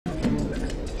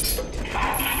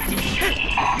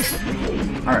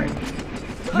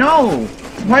No!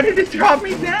 Why did it drop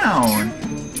me down?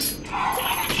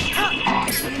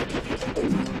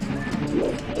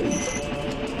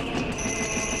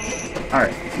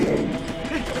 Alright.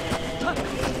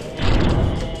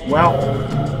 Well.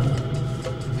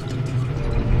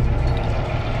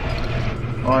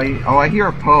 Oh, I hear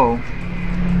a Poe.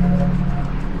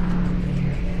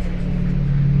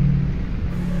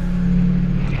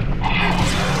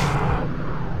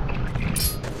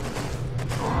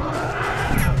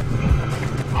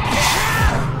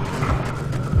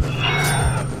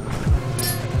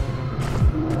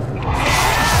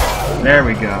 There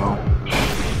we go.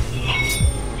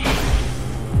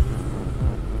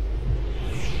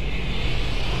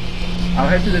 I'll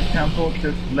head to the temple,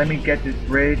 just let me get this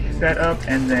bridge set up,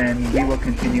 and then we will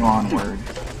continue onward.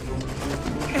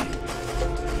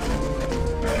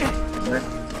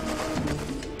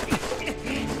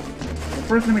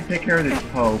 First, let me take care of this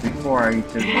Poe before I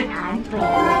just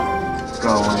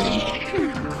go in.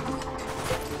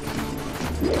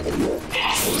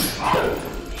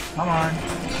 Come on.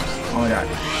 Oh my god.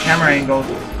 Camera angles.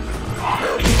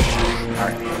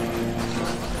 Alright.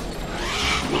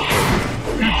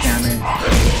 Damn it.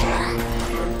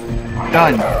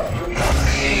 Done.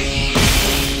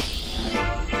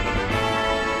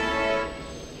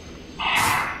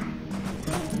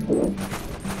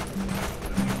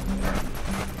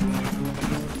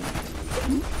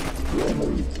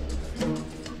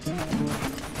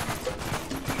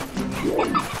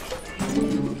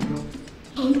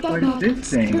 What is this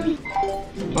thing?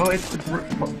 Oh, it's the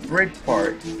bridge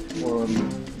part. So,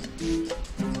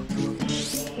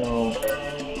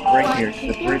 right here, it's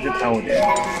the bridge of Elden. I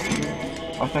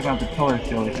was talking about the pillar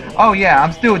silly. Oh yeah,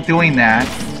 I'm still doing that.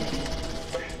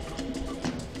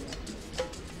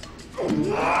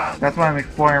 That's why I'm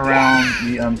exploring around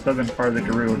the southern part of the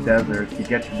Gerudo Desert to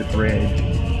get to the bridge.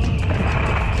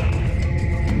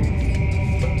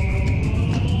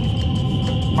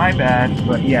 My bad,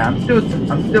 but yeah, I'm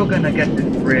still gonna get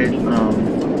this bridge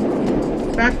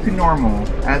back to normal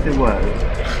as it was.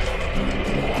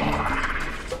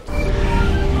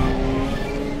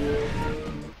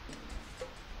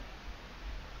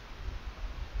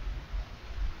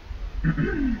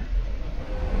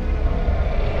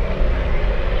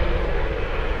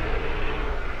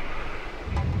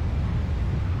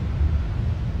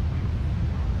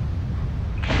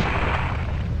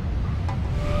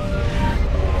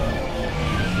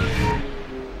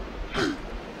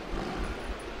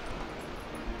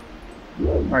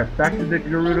 Alright, back to the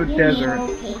Gerudo Desert.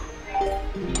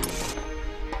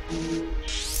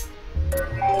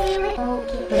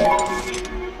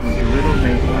 Gerudo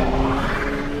Mesa.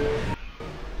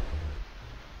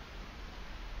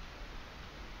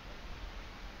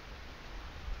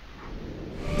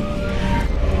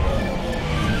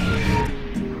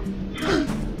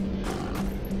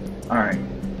 Alright.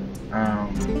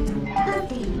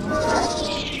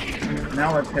 Now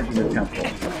let's head to the temple.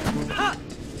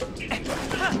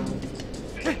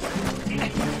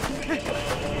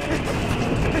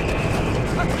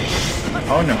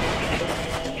 Oh no.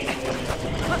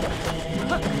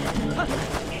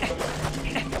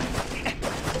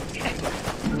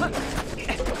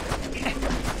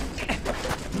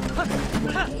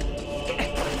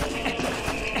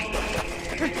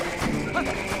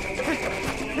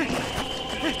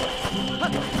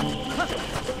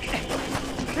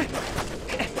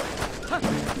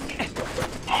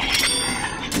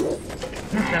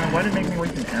 Why did it make me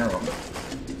waste an arrow?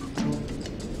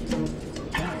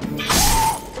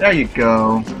 There you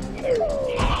go.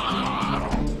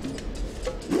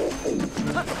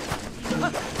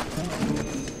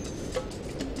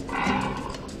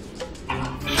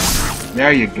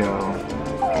 There you go.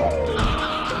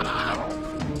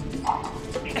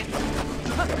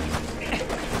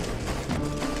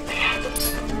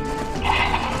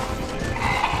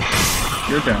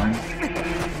 You're done.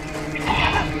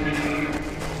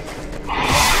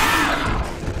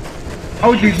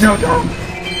 Oh geez, no, don't!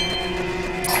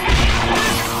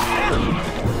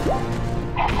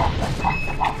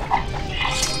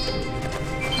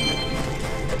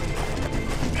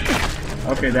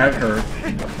 Okay, that hurt.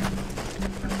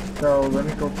 So, let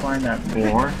me go find that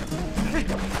boar.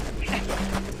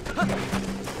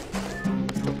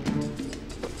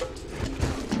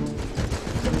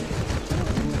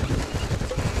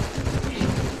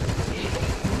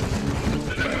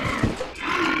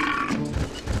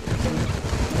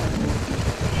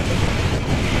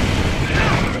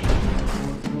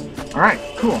 Alright,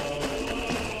 cool.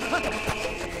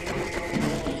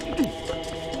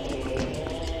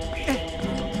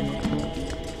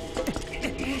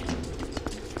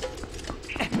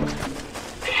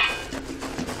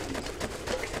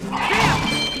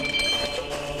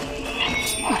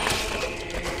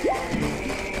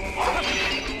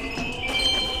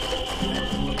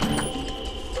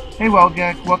 Hey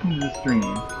Welgek, welcome to the stream.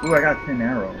 Ooh, I got 10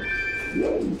 arrows.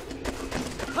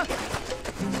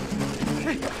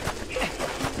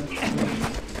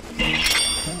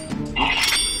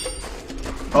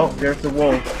 Oh, there's the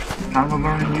wolf. Time to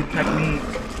learn a new technique.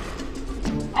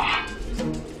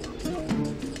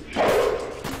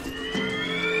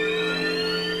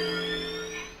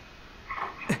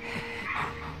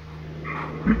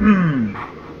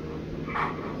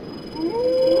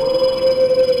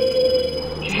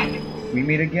 We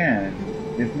meet again.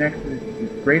 This next is the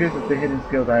greatest of the hidden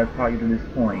skills I have taught you to this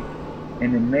point,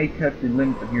 and it may test the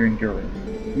limits of your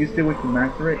endurance. You still wish to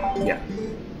master it? Yes.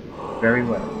 Very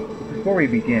well. But before we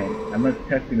begin, I must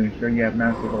test you to ensure you have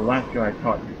mastered the last skill I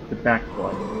taught you, the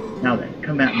backslide. Now then,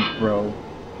 come at me, bro.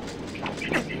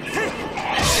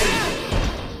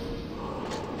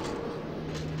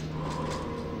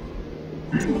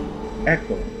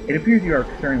 Excellent. It appears you are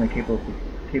certainly capable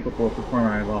of performing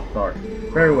my lost art.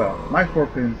 Very well. My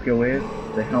forbidden skill is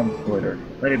the Helm Splitter.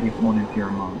 Let it be flown into your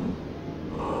mind.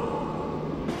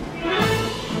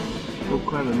 So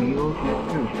clever, amigos.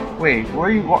 Wait,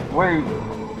 wait,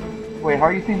 how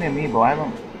are you saying the amiibo?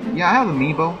 Yeah, I have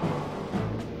amiibo.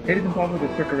 It is impossible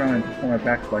to circle around and perform a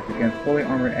backslash against fully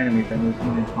armored enemies that move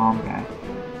in combat.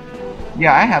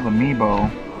 Yeah, I have amiibo.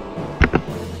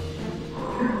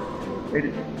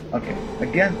 Okay.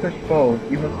 Against such foes,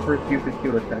 you must first use the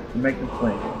shield attack to make them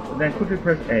flinch, but then quickly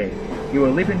press A. You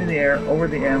will leap into the air over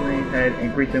the enemy's head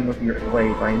and greet them with your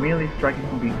blade by immediately striking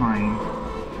from behind.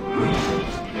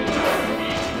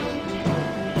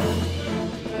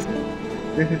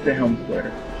 This is the Helm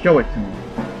Splitter. Show it to me.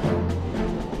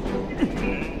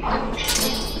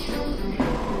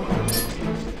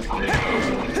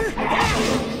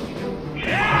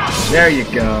 There you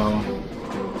go.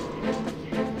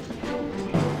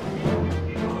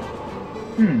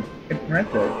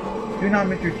 Impressive. Do not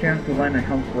miss your chance to land a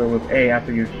Helm Splitter with A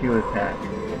after your shield attack.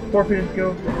 Forfeited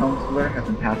skill, the Helm Splitter has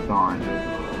been passed on.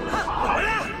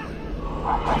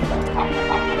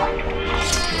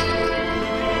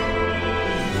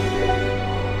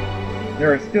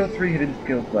 There are still 3 hidden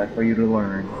skills left for you to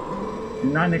learn. Do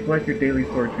not neglect your daily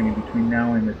sword training between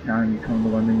now and the time you come to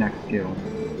learn the next skill.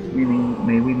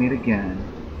 May we meet again.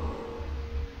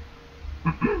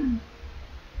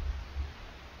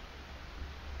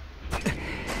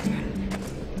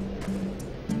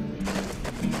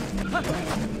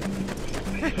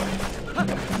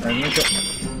 Let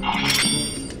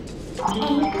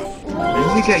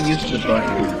me get used to the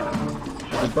button.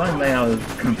 The button layout is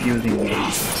confusing me.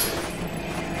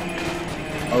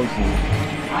 Oh geez.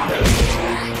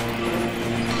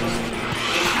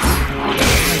 Oh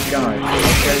my god, how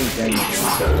very dangerous.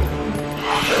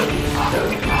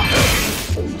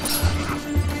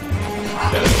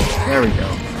 There we go.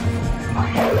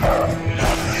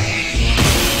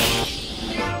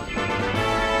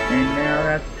 And now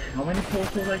that's how many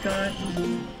pulses I got?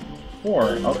 4,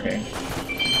 okay.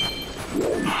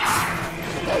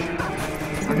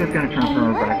 I'm just gonna transfer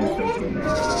her back into the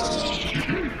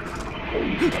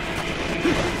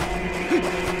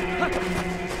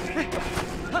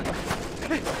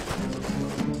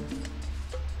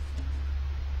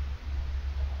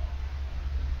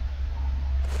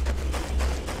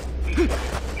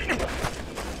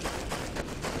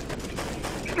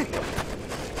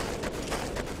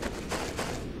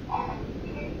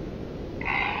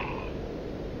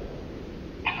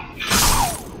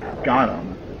Got him.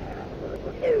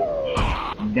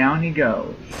 Down he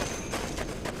goes.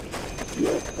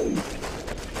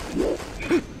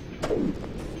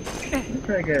 Let's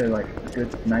try to get like a good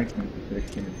sniping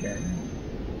position again.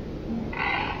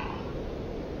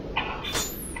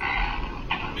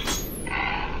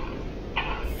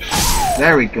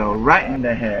 There we go, right in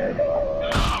the head.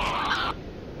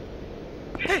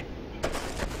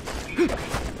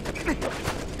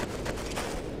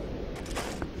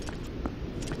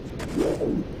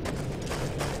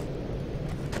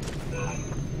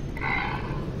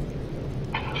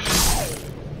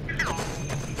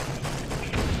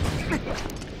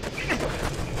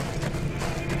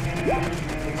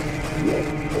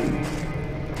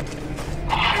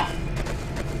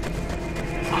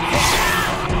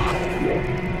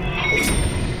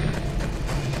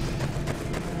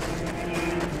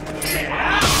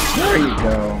 There you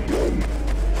go.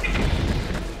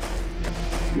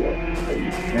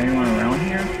 Anyone around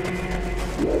here?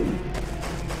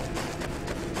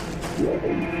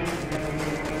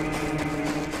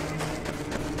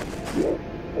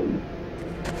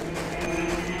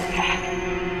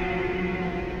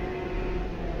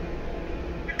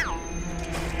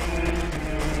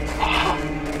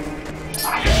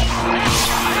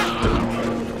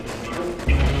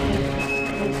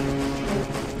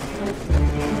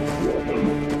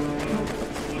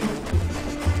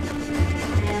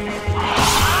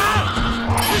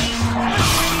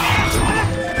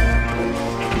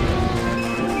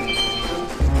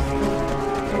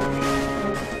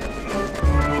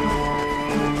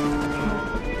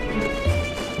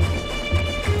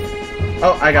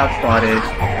 Oh, I got spotted.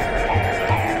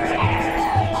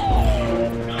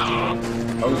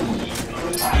 Oh.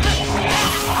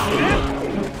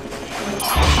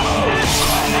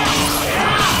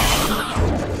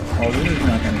 Oh, this is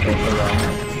not gonna go so well.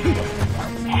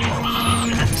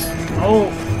 Oh!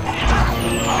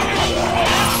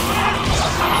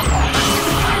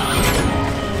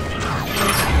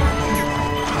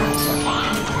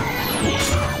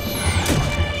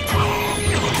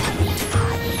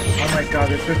 Oh my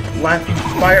god, it's just blasting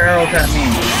fire arrows at me!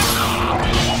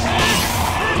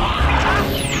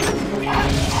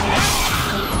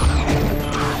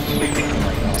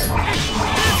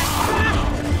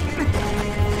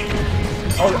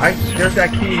 Oh, there's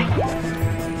that key!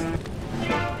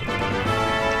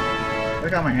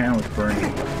 Look how my hand was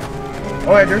burning.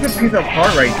 Oh, yeah, there's a piece of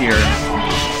heart right here.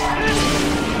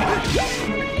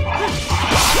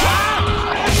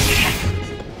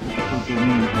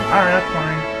 Alright, that's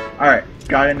fine. Alright,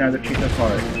 got another piece of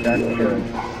heart. That's good.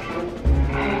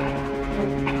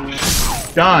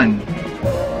 Done!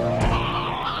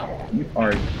 You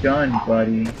are done,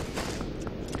 buddy.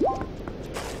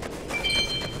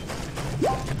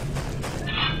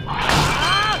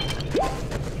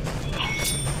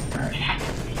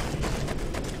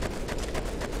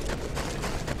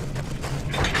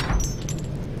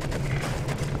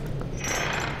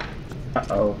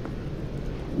 Uh-oh.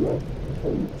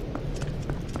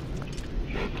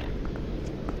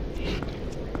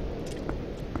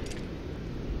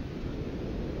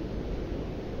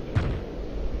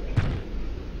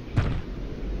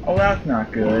 Oh, that's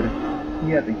not good.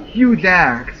 He has a huge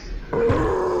axe.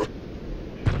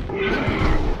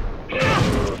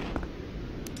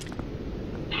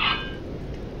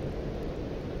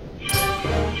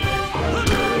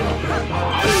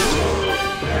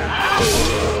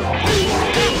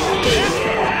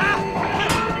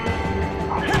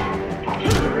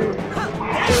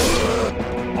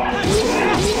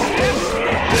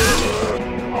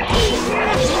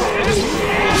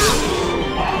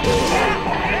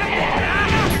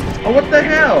 Oh, what the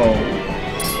hell?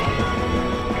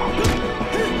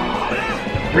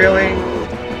 Really?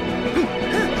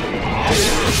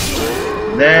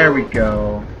 There we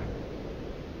go.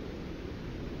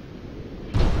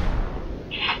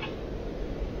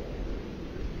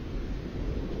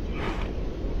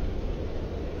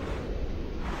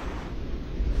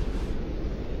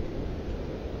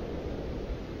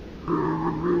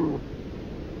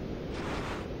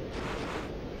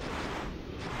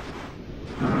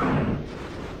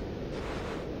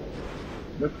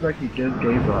 Looks like he just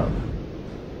gave up.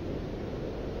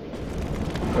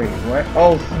 Wait, what?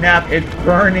 Oh snap, it's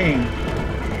burning!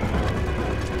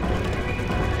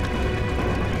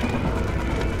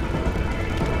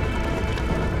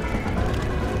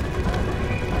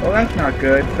 Oh, that's not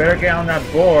good. Better get on that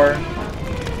boar.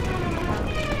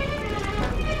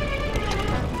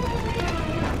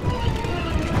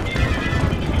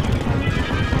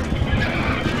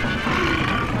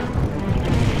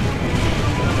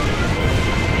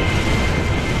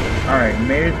 Alright,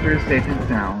 made it through safe and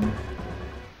sound.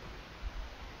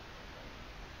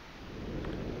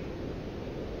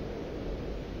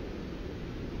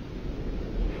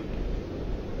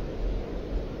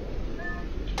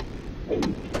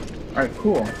 Alright,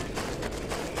 cool.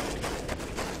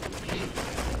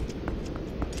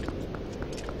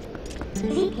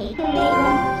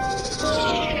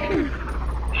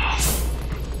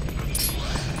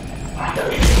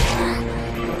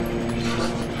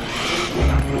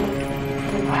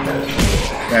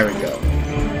 There we go.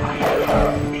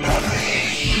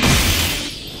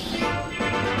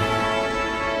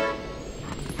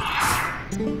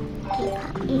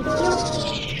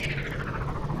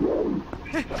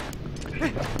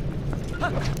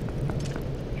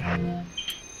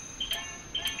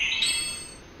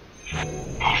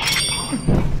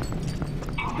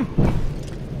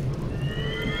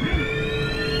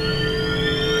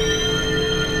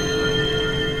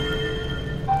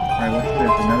 Alright, what's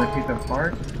this? Another piece of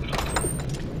heart?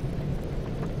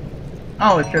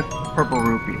 Oh, it's just purple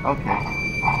rupee. Okay.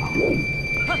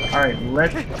 Alright,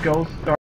 let's go start.